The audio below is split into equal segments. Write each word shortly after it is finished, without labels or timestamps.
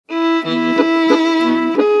Hey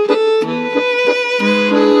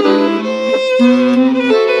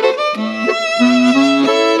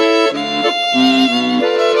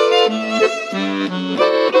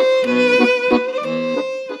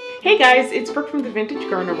guys, it's Brooke from The Vintage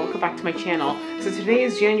Gardener. Welcome back to my channel. So today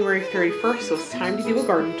is January 31st, so it's time to do a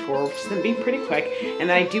garden tour, which is going to be pretty quick. And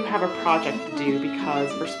then I do have a project to do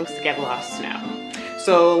because we're supposed to get a lot of snow.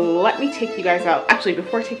 So let me take you guys out. Actually,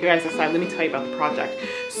 before I take you guys outside, let me tell you about the project.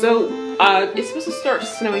 So it's supposed to start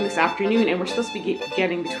snowing this afternoon, and we're supposed to be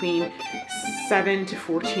getting between 7 to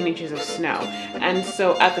 14 inches of snow. And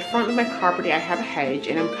so at the front of my property I have a hedge,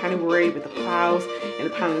 and I'm kind of worried with the plows and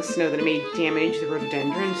the pounding of snow that it may damage the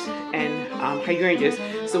rhododendrons and hydrangeas.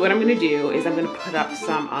 So what I'm going to do is I'm going to put up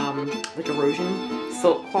some like erosion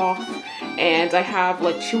silk cloth, and I have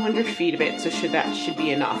like 200 feet of it, so that should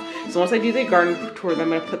be enough. So once I do the garden tour, I'm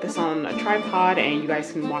going to put this on a tripod and you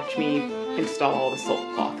guys can watch me install all the silk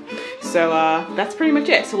cloth. So that's pretty much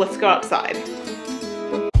it. So let's go outside.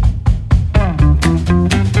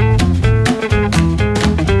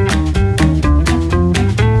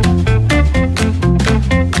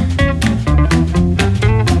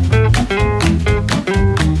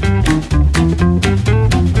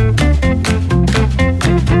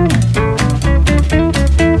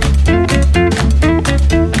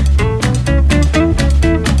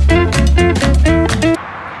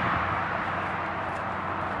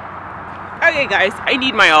 Okay guys, I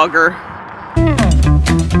need my auger.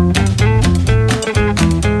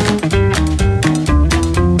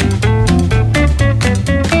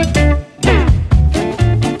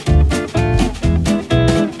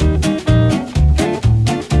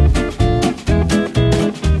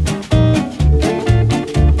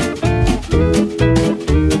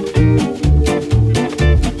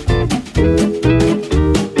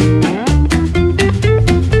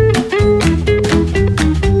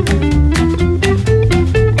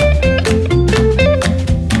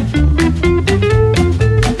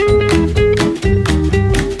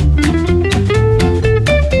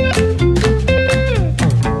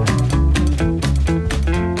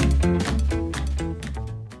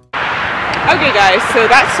 Okay guys, so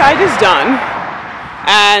that side is done,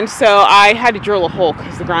 and so I had to drill a hole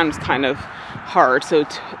because the ground was kind of hard, so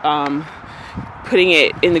putting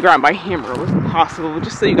it in the ground by hammer wasn't possible, but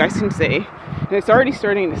just so you guys can see. And it's already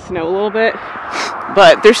starting to snow a little bit,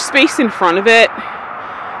 but there's space in front of it,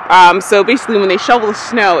 so basically when they shovel the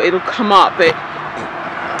snow, it'll come up, but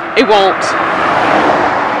it won't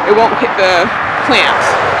hit the plants,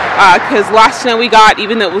 because last snow we got,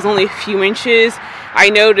 even though it was only a few inches, I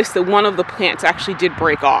noticed that one of the plants actually did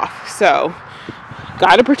break off, so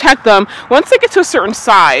gotta protect them. Once they get to a certain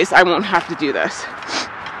size, I won't have to do this.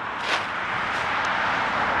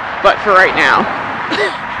 But for right now,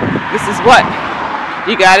 this is what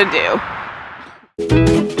you gotta do.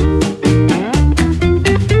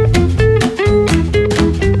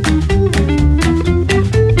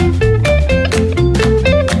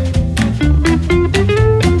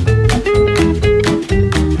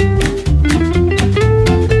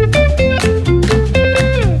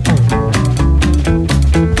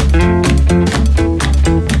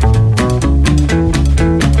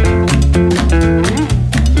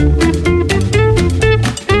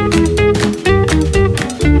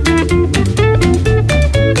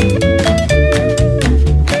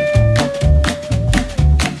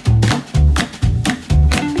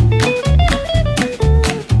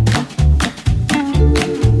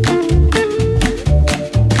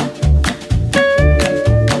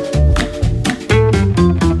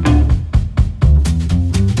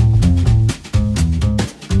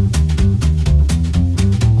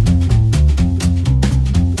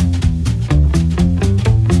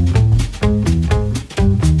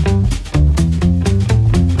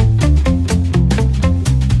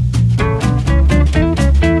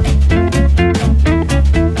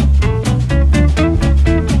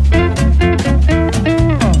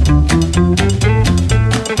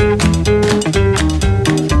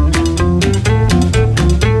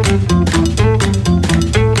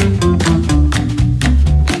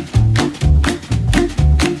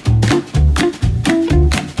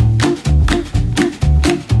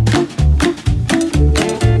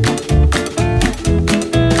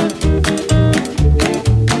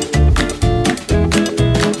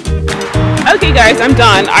 Okay guys, I'm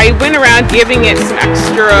done. I went around giving it some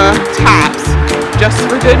extra taps just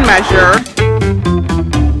for good measure.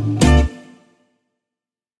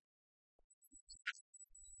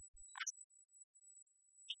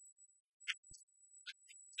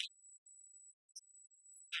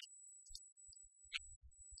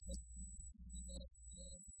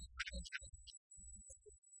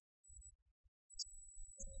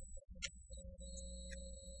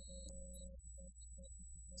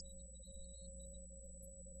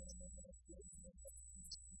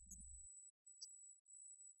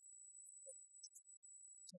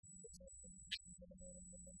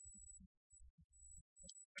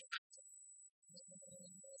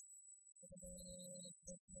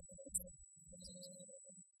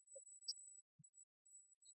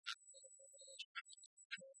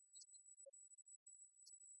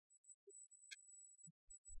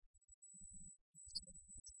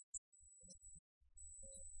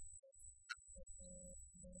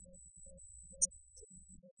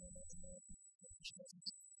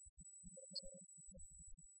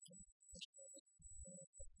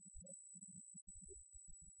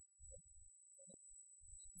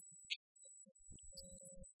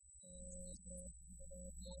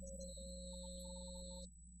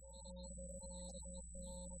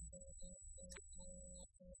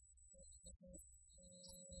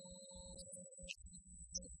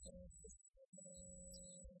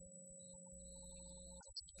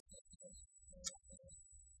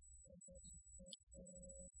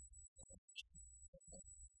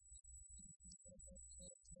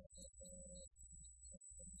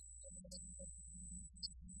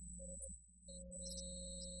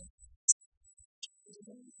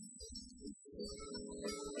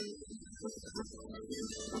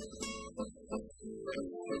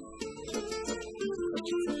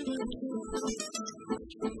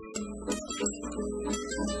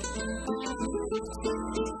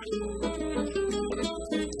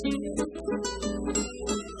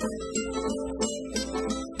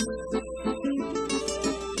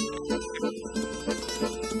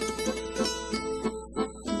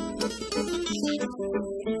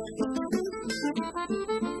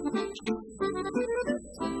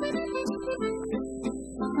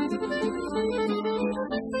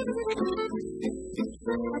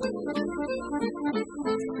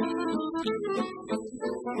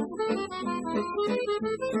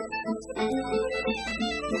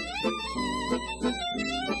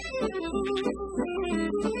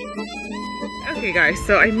 Okay guys,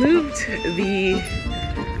 so I moved the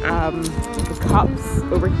cups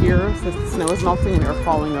over here since the snow is melting and they're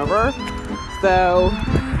falling over. So,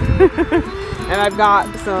 and I've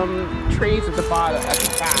got some trays at the bottom, at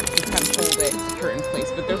the back to kind of hold it, secure it in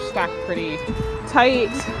place, but they're stacked pretty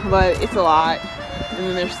tight, but it's a lot. And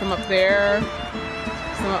then there's some up there,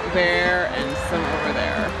 and some over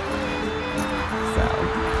there. So,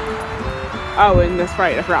 oh, and that's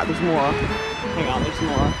right, I forgot there's more. Hang on, there's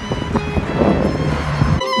more.